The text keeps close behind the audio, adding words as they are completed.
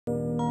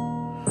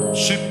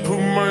She put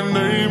my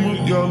name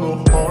with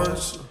yellow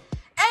hearts.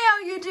 Hey, how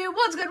you do?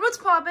 What's good? What's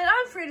poppin'?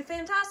 I'm Frida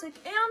Fantastic,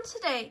 and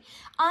today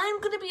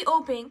I'm gonna be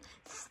opening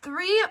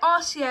 3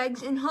 Aussie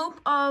eggs in hope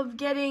of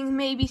getting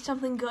maybe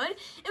something good.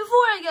 And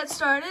before I get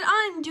started,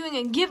 I'm doing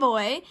a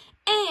giveaway,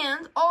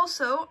 and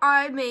also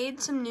I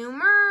made some new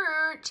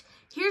merch.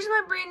 Here's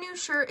my brand new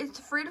shirt. It's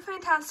the Frida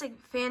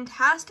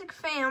Fantastic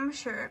Fam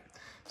shirt.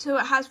 So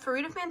it has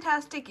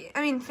Fantastic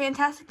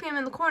Fam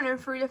in the corner,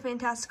 Frida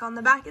Fantastic on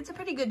the back. It's a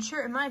pretty good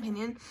shirt in my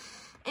opinion.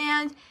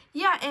 And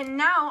yeah, and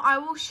now I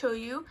will show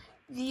you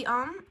the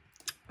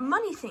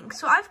money thing.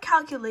 So I've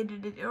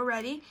calculated it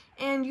already,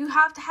 and you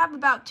have to have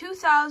about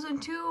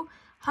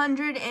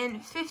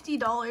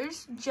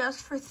 $2,250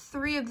 just for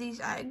 3 of these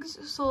eggs.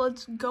 So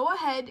let's go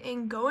ahead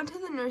and go into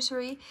the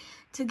nursery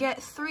to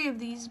get 3 of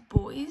these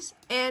boys.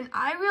 And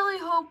I really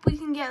hope we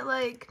can get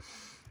like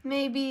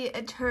maybe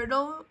a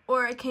turtle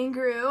or a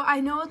kangaroo.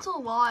 I know it's a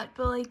lot,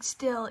 but like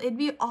still, it'd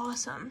be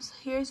awesome. So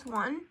here's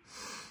one.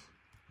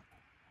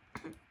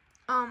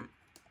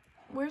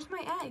 Where's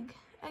my egg?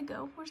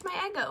 Eggo. Where's my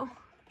Eggo?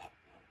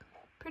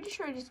 Pretty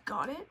sure I just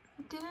got it.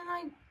 Didn't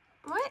I?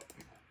 What?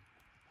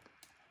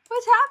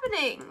 What's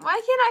happening? Why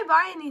can't I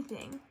buy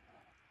anything?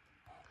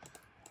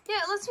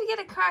 Yeah, it lets me get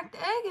a cracked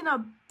egg and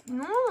a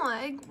normal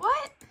egg.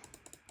 What?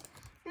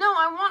 No,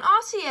 I want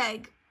Aussie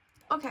egg.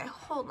 Okay,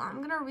 hold on.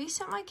 I'm gonna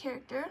reset my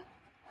character.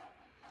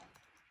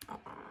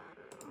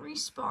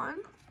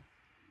 Respawn.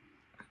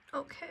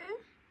 Okay.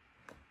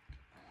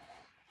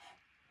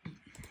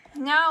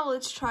 Now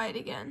let's try it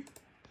again.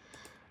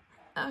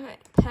 Okay,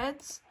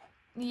 pets.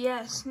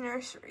 Yes,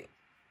 nursery.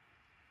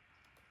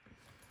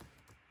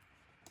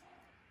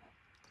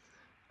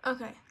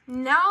 Okay,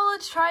 now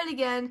let's try it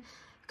again,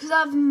 because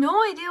I have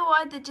no idea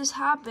why that just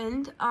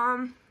happened.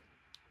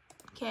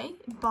 Okay,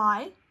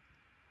 buy.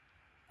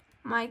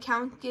 My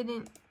account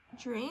didn't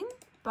drain.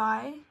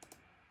 Buy.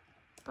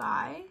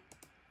 Why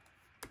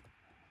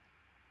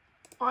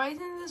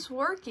isn't this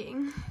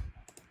working?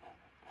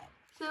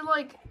 Is there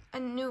like a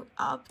new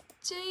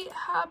update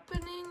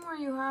happening where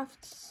you have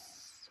to,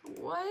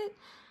 what?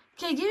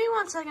 Okay, give me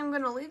 1 second. I'm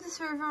gonna leave the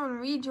server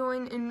and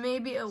rejoin, and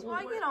maybe it will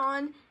work. So I get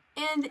on,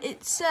 and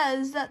it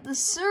says that the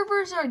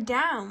servers are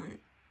down.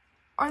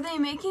 Are they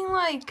making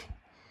like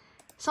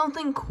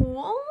something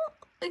cool?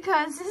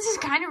 Because this is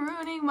kind of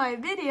ruining my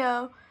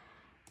video.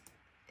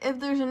 If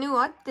there's a new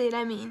update,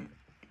 I mean,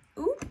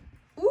 oop.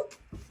 Oh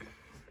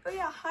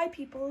yeah, hi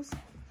peoples.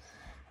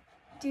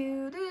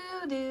 Do.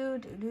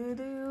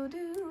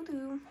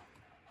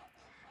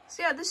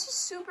 So yeah, this is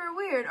super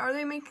weird. Are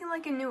they making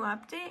like a new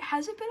update?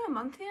 Has it been a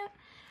month yet?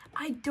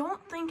 I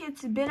don't think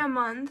it's been a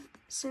month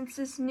since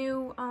this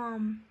new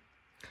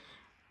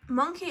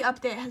monkey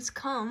update has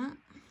come.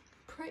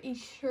 Pretty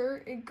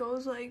sure it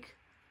goes like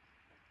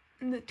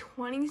the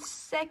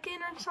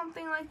 22nd or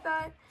something like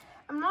that.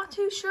 I'm not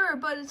too sure,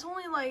 but it's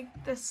only like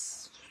the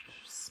 6th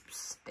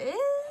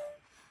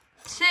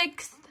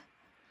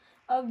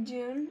of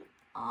June.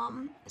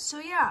 So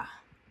yeah,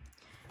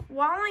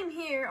 while I'm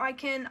here, I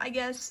can, I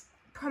guess,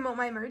 promote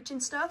my merch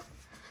and stuff.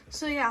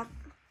 So yeah,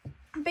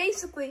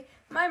 basically,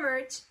 my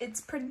merch, it's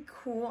pretty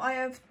cool. I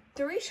have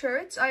 3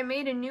 shirts. I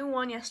made a new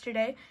one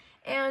yesterday.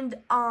 And,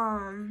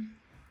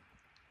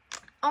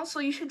 also,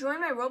 you should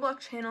join my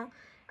Roblox channel.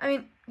 I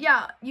mean,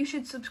 yeah, you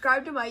should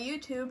subscribe to my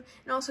YouTube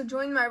and also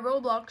join my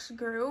Roblox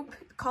group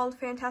called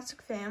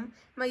Fantastic Fam.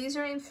 My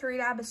username is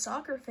Frida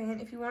Soccer Fan.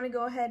 If you want to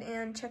go ahead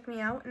and check me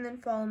out and then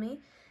follow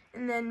me,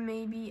 and then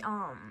maybe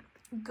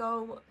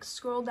go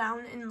scroll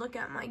down and look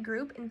at my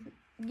group and,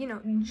 you know,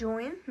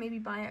 join, maybe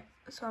buy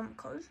some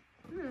clothes.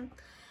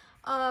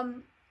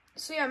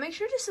 So yeah, make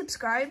sure to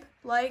subscribe,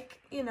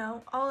 like, you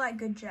know, all that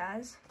good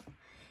jazz.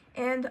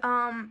 And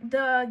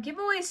the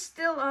giveaway's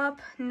still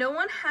up. No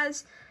one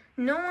has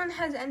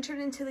entered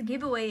into the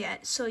giveaway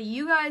yet, so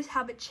you guys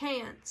have a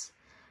chance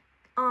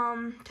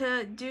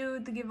to do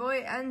the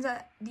giveaway. It ends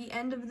at the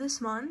end of this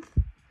month.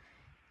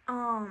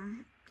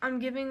 I'm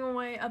giving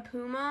away a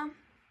puma,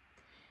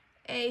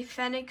 a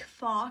fennec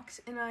fox,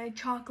 and a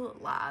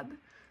chocolate lab.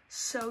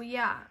 So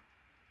yeah,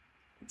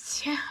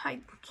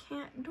 I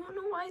don't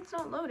know why it's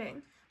not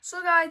loading.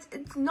 So guys,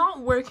 it's not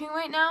working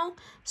right now.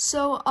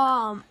 So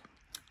I'm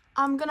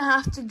gonna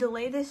have to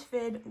delay this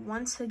vid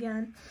once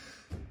again.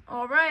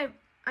 All right.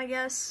 I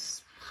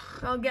guess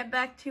I'll get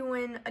back to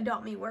when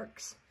Adopt Me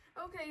works.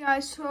 Okay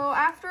guys, so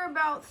after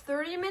about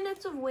 30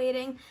 minutes of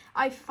waiting,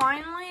 I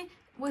finally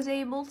was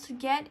able to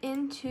get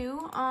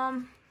into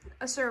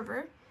a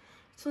server.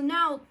 So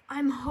now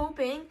I'm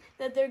hoping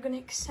that they're gonna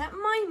accept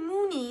my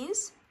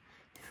moonies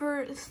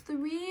for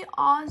 3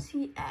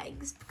 Aussie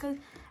eggs, because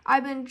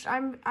I'm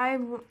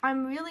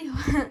really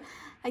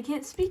I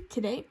can't speak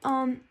today.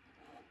 Oh,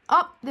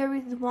 there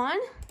is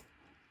one.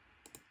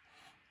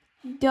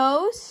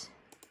 Dose.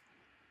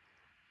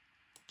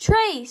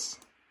 Trace.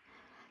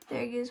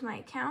 There goes my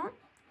account,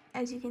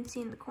 as you can see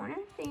in the corner,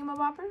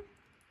 thingamabopper.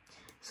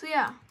 So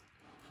yeah,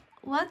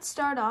 let's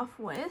start off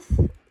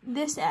with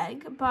this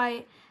egg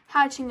by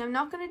hatching. I'm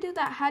not going to do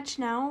that hatch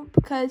now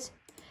because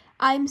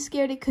I'm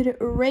scared it could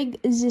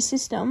rig the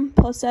system.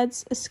 Plus,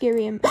 that's a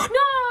scary...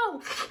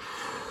 No!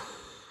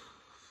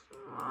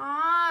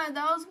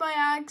 That was by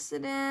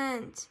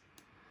accident.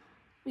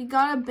 We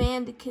got a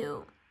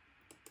bandicoot.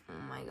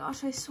 Oh my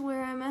gosh, I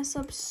swear I mess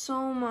up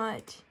so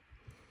much.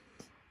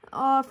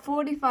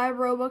 45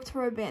 Robux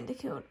for a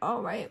bandicoot.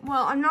 Alright,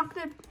 well, I'm not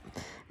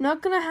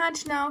gonna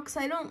hatch now because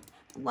I don't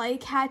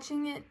like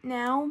hatching it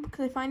now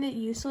because I find it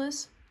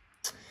useless.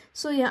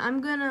 So yeah,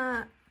 I'm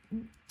gonna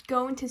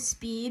go into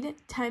speed,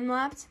 time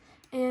lapse,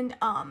 and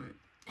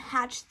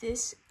hatch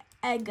this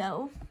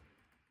eggo.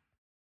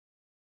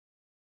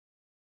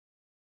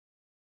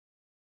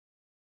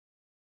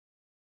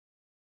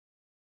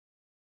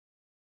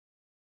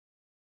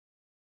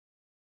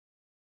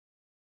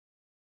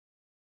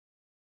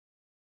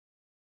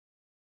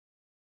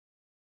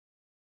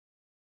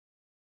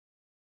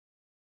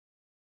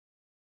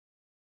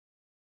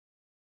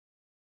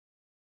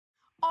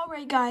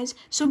 Alright guys,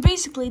 so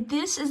basically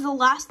this is the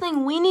last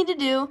thing we need to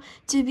do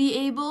to be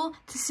able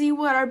to see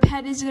what our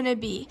pet is going to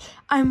be.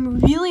 I'm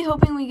really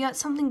hoping we get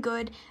something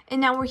good, and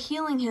now we're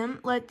healing him.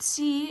 Let's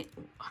see.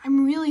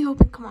 I'm really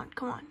hoping, come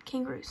on,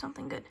 kangaroo,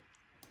 something good.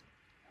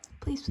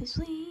 Please, please,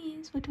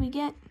 please. What do we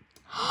get?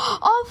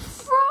 A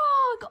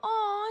frog!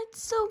 Oh,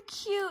 it's so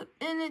cute,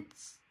 and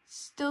it's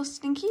still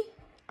stinky.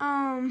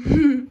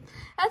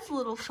 That's a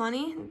little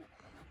funny.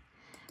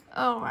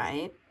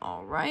 Alright,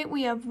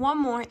 we have one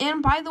more.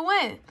 And by the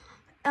way,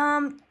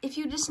 if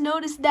you just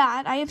noticed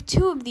that, I have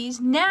 2 of these.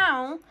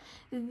 Now,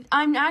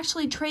 I'm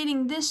actually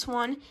trading this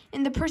one,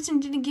 and the person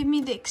didn't give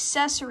me the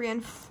accessory,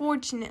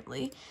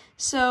 unfortunately.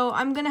 So,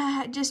 I'm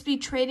gonna just be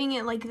trading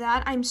it like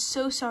that. I'm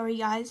so sorry,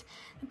 guys.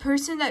 The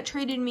person that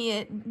traded me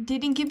it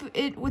didn't give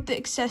it with the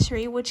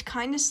accessory, which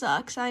kind of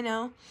sucks, I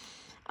know.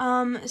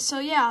 So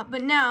yeah,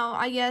 but now,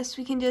 I guess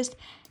we can just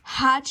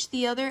hatch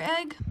the other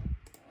egg,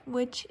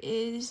 which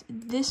is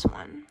this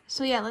one.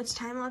 So yeah, let's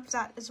time-lapse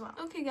that as well.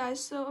 Okay guys,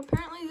 so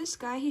apparently this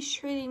guy, he's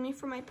trading me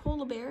for my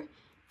polar bear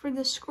for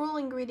the scroll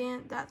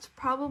ingredient that's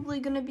probably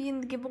gonna be in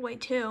the giveaway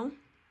too.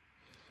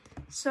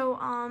 So,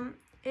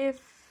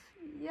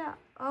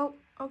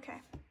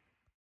 okay.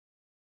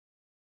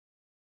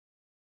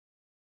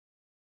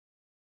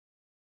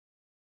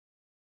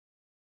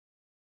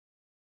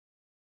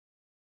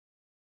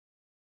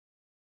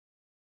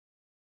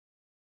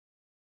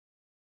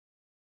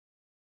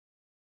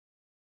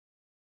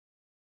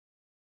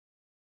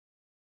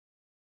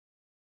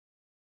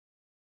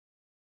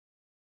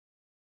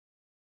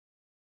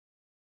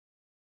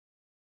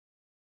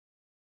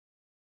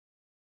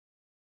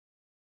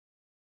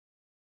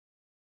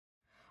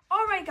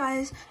 Alright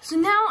guys, so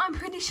now I'm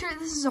pretty sure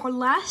this is our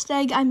last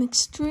egg. I'm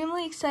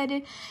extremely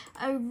excited.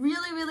 I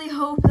really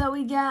hope that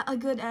we get a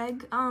good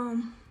egg.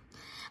 I'm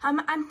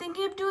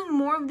thinking of doing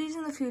more of these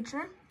in the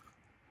future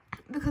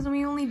because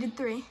we only did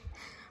 3.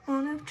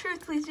 Moment of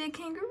truth, please be a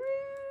kangaroo.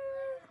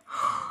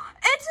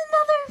 It's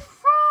another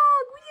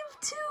frog! We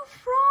have 2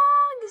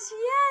 frogs,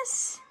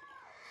 yes!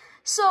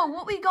 So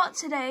what we got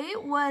today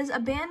was a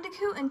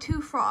bandicoot and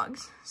 2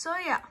 frogs. So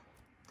yeah.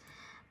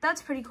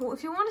 That's pretty cool.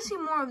 If you want to see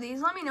more of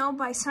these, let me know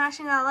by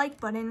smashing that like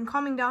button and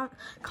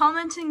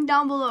commenting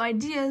down below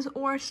ideas,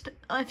 or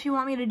if you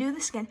want me to do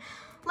this again.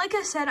 Like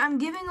I said, I'm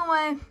giving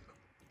away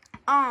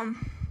a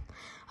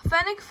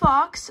fennec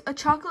fox, a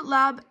chocolate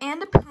lab,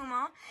 and a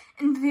puma.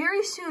 And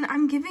very soon,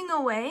 I'm giving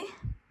away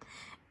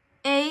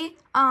a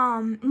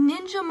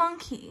ninja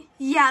monkey.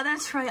 Yeah,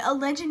 that's right, a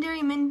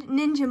legendary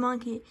ninja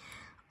monkey.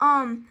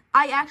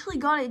 I actually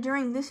got it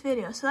during this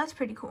video, so that's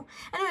pretty cool.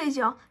 Anyways,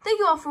 y'all, thank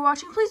you all for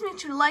watching. Please make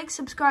sure to like,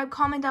 subscribe,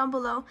 comment down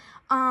below.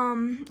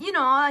 You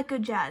know, all that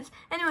good jazz.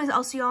 Anyways,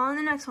 I'll see y'all in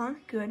the next one.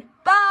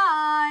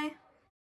 Goodbye!